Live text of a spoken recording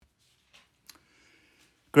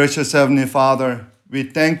Gracious Heavenly Father, we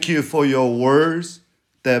thank you for your words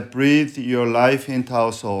that breathe your life into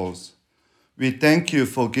our souls. We thank you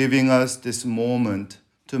for giving us this moment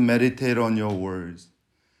to meditate on your words.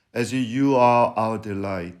 As you are our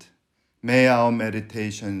delight, may our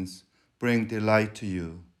meditations bring delight to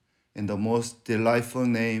you. In the most delightful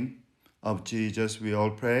name of Jesus, we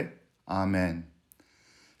all pray. Amen.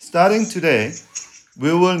 Starting today,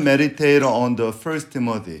 we will meditate on the First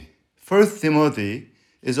Timothy. First Timothy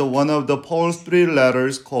is one of the Paul's three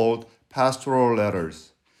letters called pastoral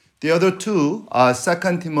letters. The other two are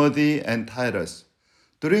Second Timothy and Titus.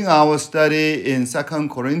 During our study in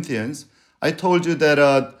Second Corinthians, I told you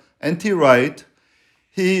that N.T. Wright,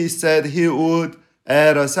 he said he would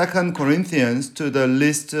add Second Corinthians to the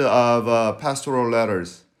list of pastoral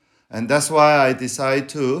letters. And that's why I decided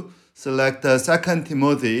to select Second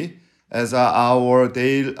Timothy as our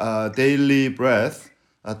daily bread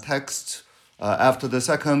text after the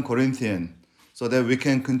Second Corinthian, so that we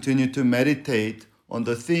can continue to meditate on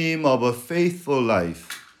the theme of a faithful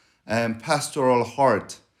life and pastoral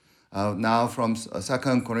heart, now from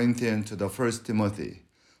Second Corinthians to the First Timothy.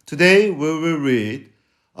 Today we will read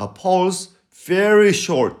Paul's very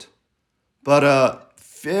short but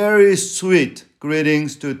very sweet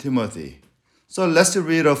greetings to Timothy. So let's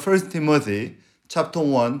read 1 Timothy chapter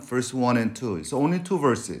 1, verse 1 and 2. It's only two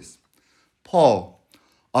verses. Paul,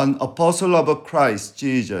 an apostle of Christ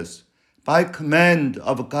Jesus, by command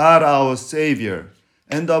of God our Savior,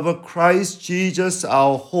 and of Christ Jesus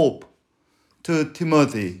our hope, to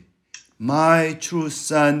Timothy, my true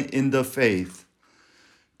son in the faith,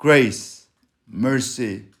 grace,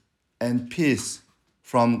 mercy, and peace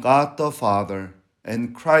from God the Father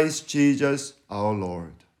and Christ Jesus our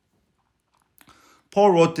Lord.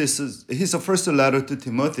 Paul wrote his first letter to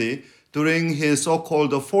Timothy during his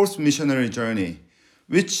so-called fourth missionary journey,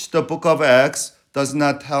 which the book of Acts does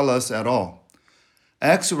not tell us at all.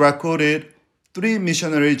 Acts recorded 3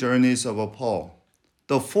 missionary journeys of Paul.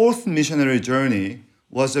 The fourth missionary journey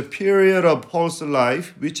was a period of Paul's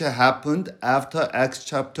life which happened after Acts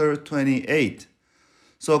chapter 28.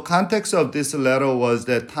 So context of this letter was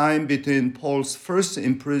the time between Paul's first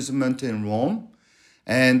imprisonment in Rome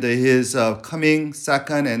and his coming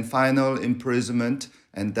second and final imprisonment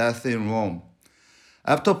and death in Rome.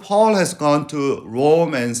 After Paul has gone to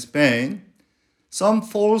Rome and Spain, some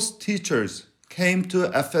false teachers came to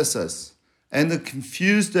Ephesus and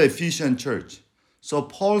confused the Ephesian church. So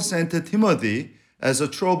Paul sent Timothy as a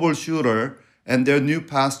troubleshooter and their new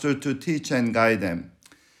pastor to teach and guide them.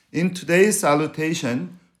 In today's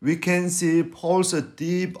salutation, we can see Paul's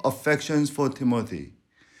deep affections for Timothy.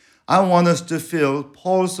 I want us to feel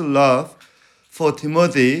Paul's love for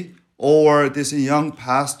Timothy or this young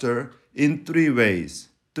pastor in three ways.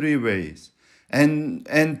 And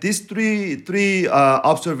these three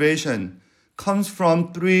observation comes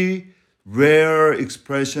from three rare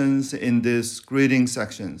expressions in these greeting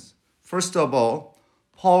sections. First of all,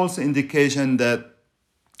 Paul's indication that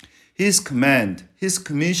his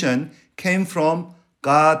commission came from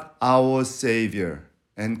God our Savior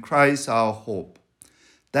and Christ our hope.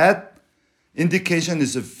 That indication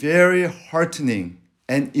is very heartening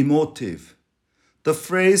and emotive. The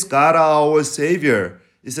phrase God our Savior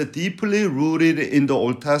is deeply rooted in the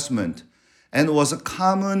Old Testament and was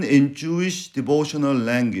common in Jewish devotional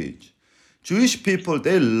language. Jewish people,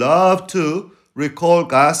 they love to recall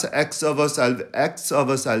God's acts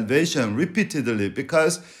of salvation repeatedly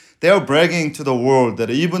because they are bragging to the world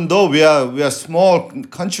that even though we are a small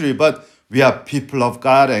country, but we are people of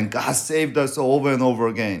God and God saved us over and over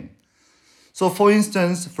again. So for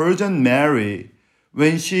instance, Virgin Mary,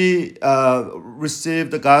 when she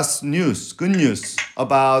received God's news, good news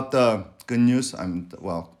about good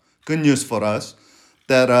news for us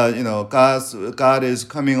that God is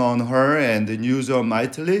coming on her and use her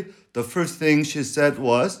mightily. The first thing she said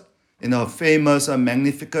was, in her famous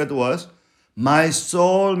Magnificat was, "My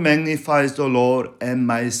soul magnifies the Lord, and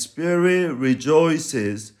my spirit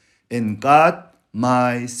rejoices in God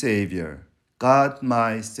my Savior." God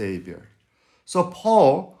my Savior. So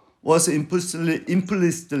Paul was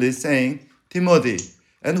implicitly saying, Timothy,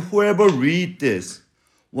 and whoever read this,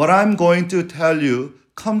 what I'm going to tell you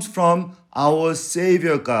comes from our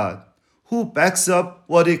Savior God, who backs up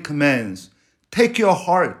what he commands. Take your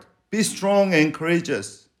heart, be strong and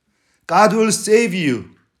courageous. God will save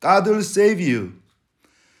you. God will save you.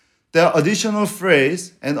 The additional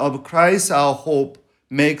phrase, and of Christ our hope,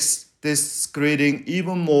 makes this greeting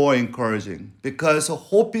even more encouraging because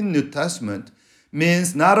hope in New Testament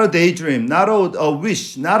means not a daydream, not a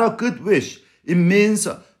wish, not a good wish. It means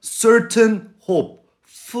certain hope,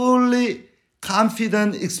 fully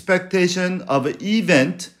confident expectation of an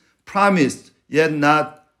event promised yet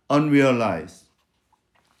not unrealized.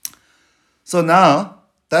 So now,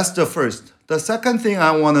 that's the first. The second thing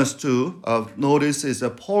I want us to notice is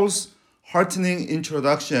that Paul's heartening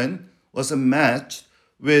introduction was matched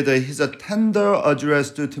with his tender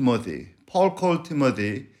address to Timothy. Paul called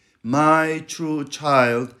Timothy, my true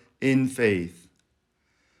child in faith.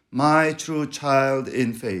 My true child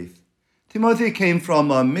in faith. Timothy came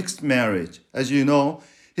from a mixed marriage. As you know,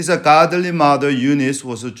 his godly mother Eunice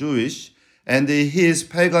was Jewish, and his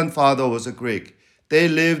pagan father was a Greek. They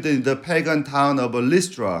lived in the pagan town of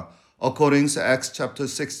Lystra, according to Acts chapter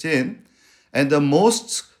 16. And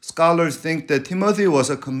most scholars think that Timothy was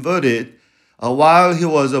converted while he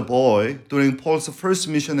was a boy during Paul's first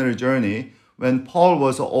missionary journey, when Paul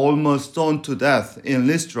was almost stoned to death in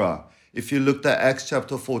Lystra, if you look at Acts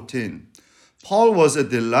chapter 14. Paul was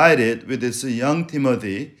delighted with his young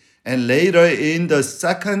Timothy, and later in the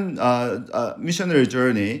second missionary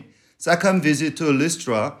journey, second visit to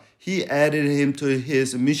Lystra, he added him to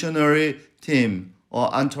his missionary team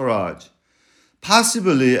or entourage,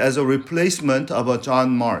 possibly as a replacement of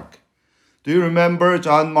John Mark. Do you remember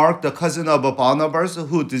John Mark, the cousin of Barnabas,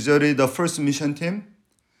 who deserted the first mission team?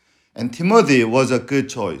 And Timothy was a good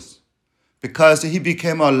choice because he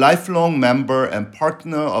became a lifelong member and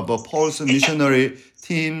partner of Paul's missionary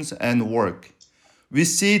teams and work. We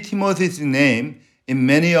see Timothy's name in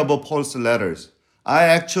many of Paul's letters. I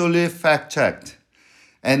actually fact-checked.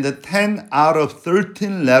 And the 10 out of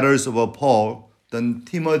 13 letters of Paul, then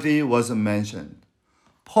Timothy was mentioned.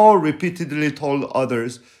 Paul repeatedly told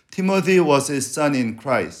others Timothy was his son in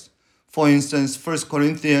Christ. For instance, 1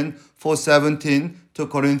 Corinthians 4:17 to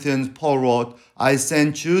Corinthians, Paul wrote, I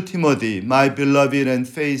sent you, Timothy, my beloved and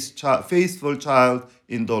faithful child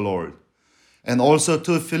in the Lord. And also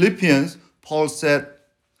to Philippians, Paul said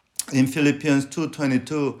in Philippians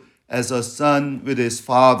 2:22, as a son with his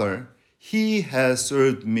father, he has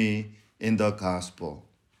served me in the gospel.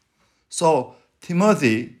 So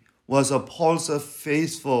Timothy was Paul's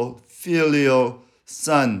faithful filial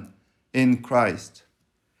son in Christ.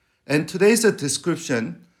 And today's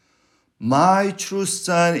description, my true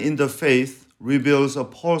son in the faith, reveals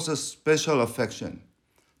Paul's special affection.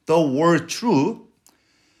 The word true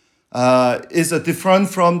is different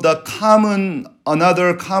from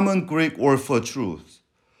another common Greek word for truth.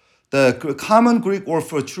 The common Greek word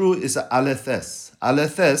for true is alethes.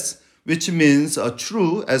 Alethes, which means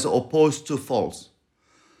true as opposed to false.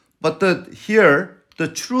 But here, the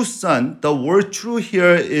true son, the word true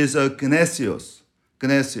here is gnesios.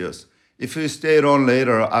 Gnesios. If you stay on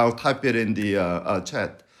later, I'll type it in the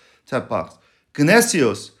chat box.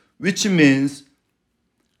 Gnesios, which means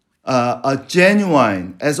a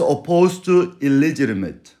genuine as opposed to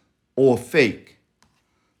illegitimate or fake.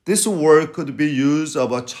 This word could be used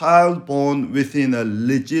of a child born within a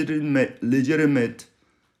legitimate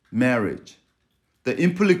marriage. The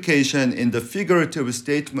implication in the figurative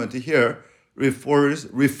statement here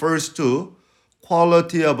refers to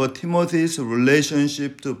quality of Timothy's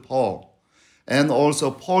relationship to Paul, and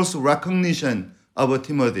also Paul's recognition of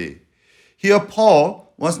Timothy. Here,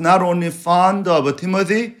 Paul was not only fond of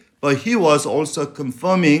Timothy, but he was also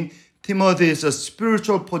confirming Timothy's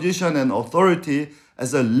spiritual position and authority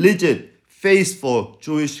as a legit, faithful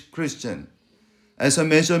Jewish Christian. As I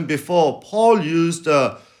mentioned before, Paul used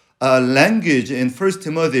language in 1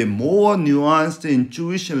 Timothy more nuanced in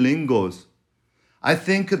Jewish lingos. I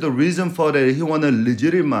think the reason for that, he wanted to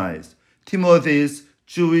legitimize Timothy's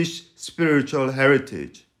Jewish spiritual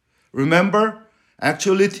heritage. Remember,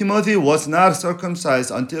 actually Timothy was not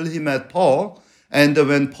circumcised until he met Paul, and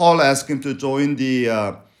when Paul asked him to join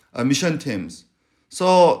the mission teams.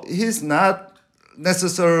 So he's not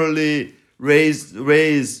necessarily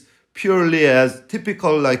raised purely as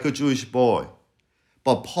typical like a Jewish boy.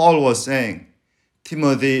 But Paul was saying,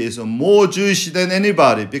 Timothy is more Jewish than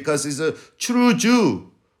anybody because he's a true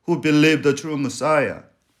Jew who believed the true Messiah.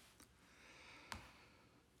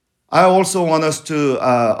 I also want us to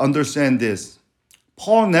understand this.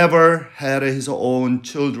 Paul never had his own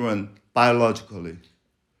children biologically,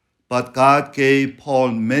 but God gave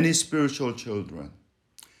Paul many spiritual children.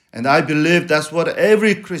 And I believe that's what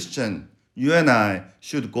every Christian, you and I,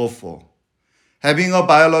 should go for. Having a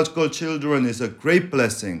biological children is a great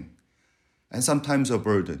blessing and sometimes a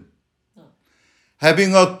burden.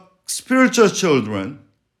 Having a spiritual children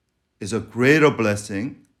is a greater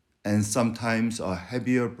blessing and sometimes a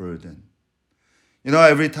heavier burden. You know,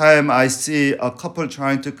 every time I see a couple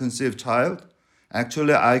trying to conceive child,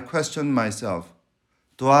 actually I question myself,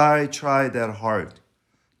 do I try that hard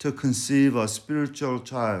to conceive a spiritual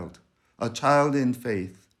child, a child in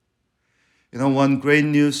faith? One great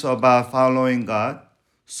news about following God,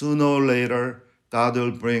 sooner or later, God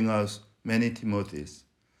will bring us many Timothys.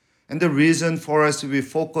 And the reason for us to be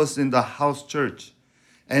focused in the house church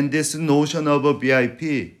and this notion of a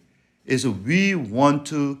BIP is we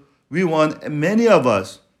want many of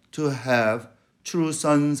us to have true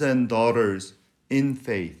sons and daughters in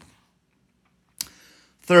faith.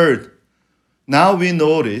 Third, now we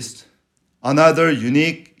noticed another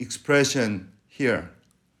unique expression here.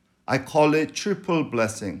 I call it triple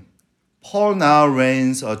blessing. Paul now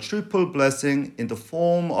rains a triple blessing in the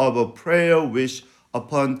form of a prayer wish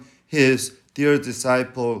upon his dear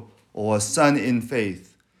disciple or son in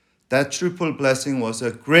faith. That triple blessing was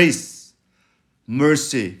a grace,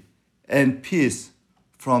 mercy, and peace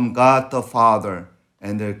from God the Father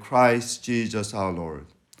and the Christ Jesus our Lord.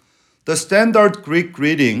 The standard Greek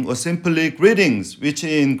greeting was simply greetings, which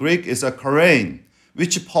in Greek is a chairein,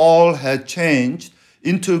 which Paul had changed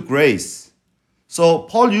into grace. So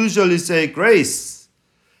Paul usually say grace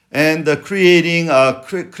and creating a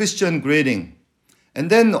Christian greeting. And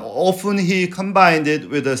then often he combined it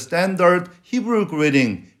with a standard Hebrew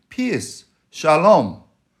greeting, peace, shalom.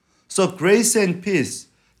 So grace and peace,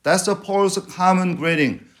 that's Paul's common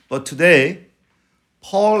greeting. But today,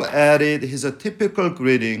 Paul added his typical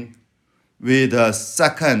greeting with a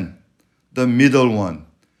second, the middle one.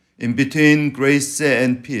 In between grace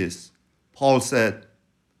and peace, Paul said,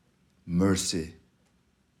 mercy.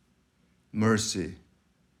 Mercy.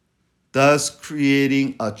 Thus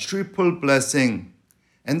creating a triple blessing.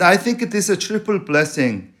 And I think it is a triple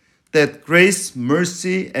blessing that grace,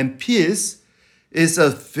 mercy, and peace is a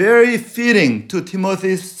very fitting to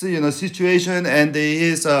Timothy's situation and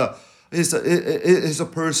his a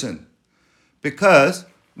person. Because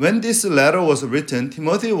when this letter was written,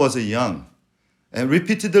 Timothy was young. And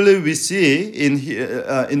repeatedly we see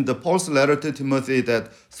in the Paul's letter to Timothy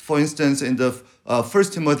that, for instance, in the 1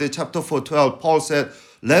 Timothy chapter 4:12, Paul said,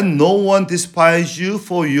 let no one despise you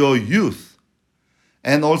for your youth.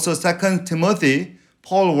 And also 2 Timothy,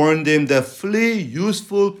 Paul warned him that flee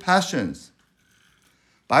youthful passions.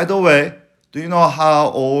 By the way, do you know how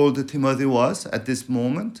old Timothy was at this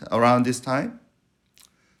moment, around this time?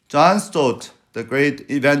 John Stott, the great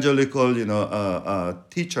evangelical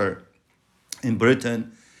teacher in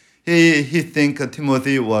Britain, he think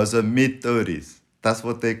Timothy was mid-30s. That's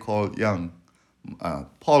what they call young.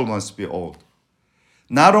 Paul must be old.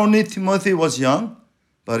 Not only Timothy was young,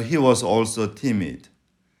 but he was also timid.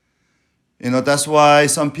 That's why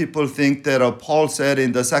some people think that Paul said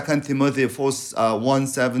in the 2 Timothy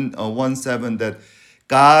 1:7 that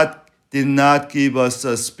God did not give us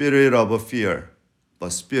a spirit of fear,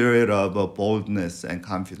 but spirit of boldness and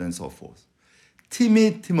confidence of force.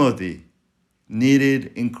 Timid Timothy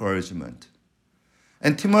needed encouragement.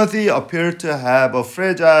 And Timothy appeared to have a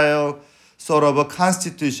fragile sort of a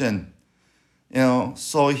constitution.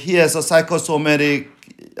 So he has a psychosomatic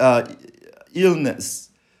illness,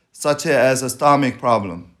 such as a stomach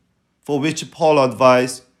problem, for which Paul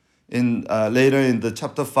advised later in the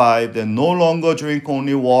chapter 5 that no longer drink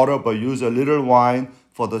only water, but use a little wine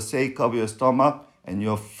for the sake of your stomach and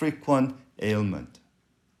your frequent ailment.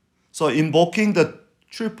 So invoking the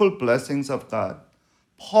triple blessings of God,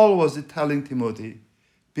 Paul was telling Timothy,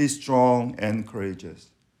 be strong and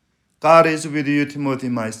courageous. God is with you, Timothy,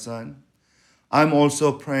 my son. I'm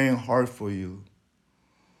also praying hard for you.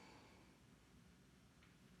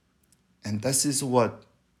 And this is what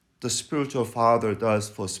the spiritual father does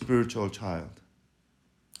for spiritual child.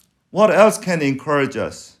 What else can encourage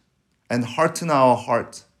us and hearten our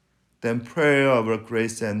hearts than prayer of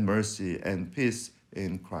grace and mercy and peace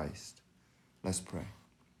in Christ? Let's pray.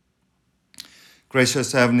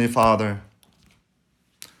 Gracious Heavenly Father,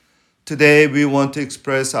 today we want to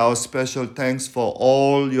express our special thanks for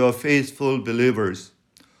all your faithful believers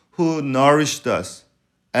who nourished us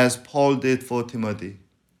as Paul did for Timothy.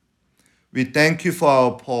 We thank you for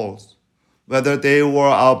our Pauls, whether they were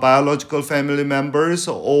our biological family members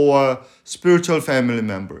or spiritual family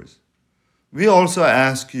members. We also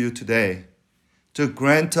ask you today to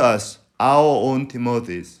grant us our own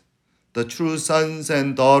Timothys, the true sons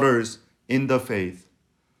and daughters in the faith,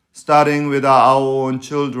 starting with our own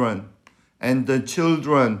children and the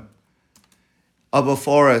children of a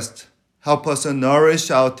forest. Help us to nourish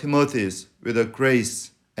our Timothys with a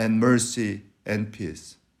grace and mercy and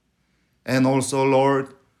peace. And also,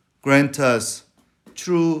 Lord, grant us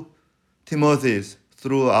true Timothys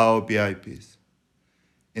through our BIPs.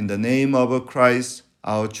 In the name of Christ,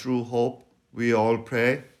 our true hope, we all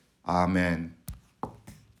pray. Amen.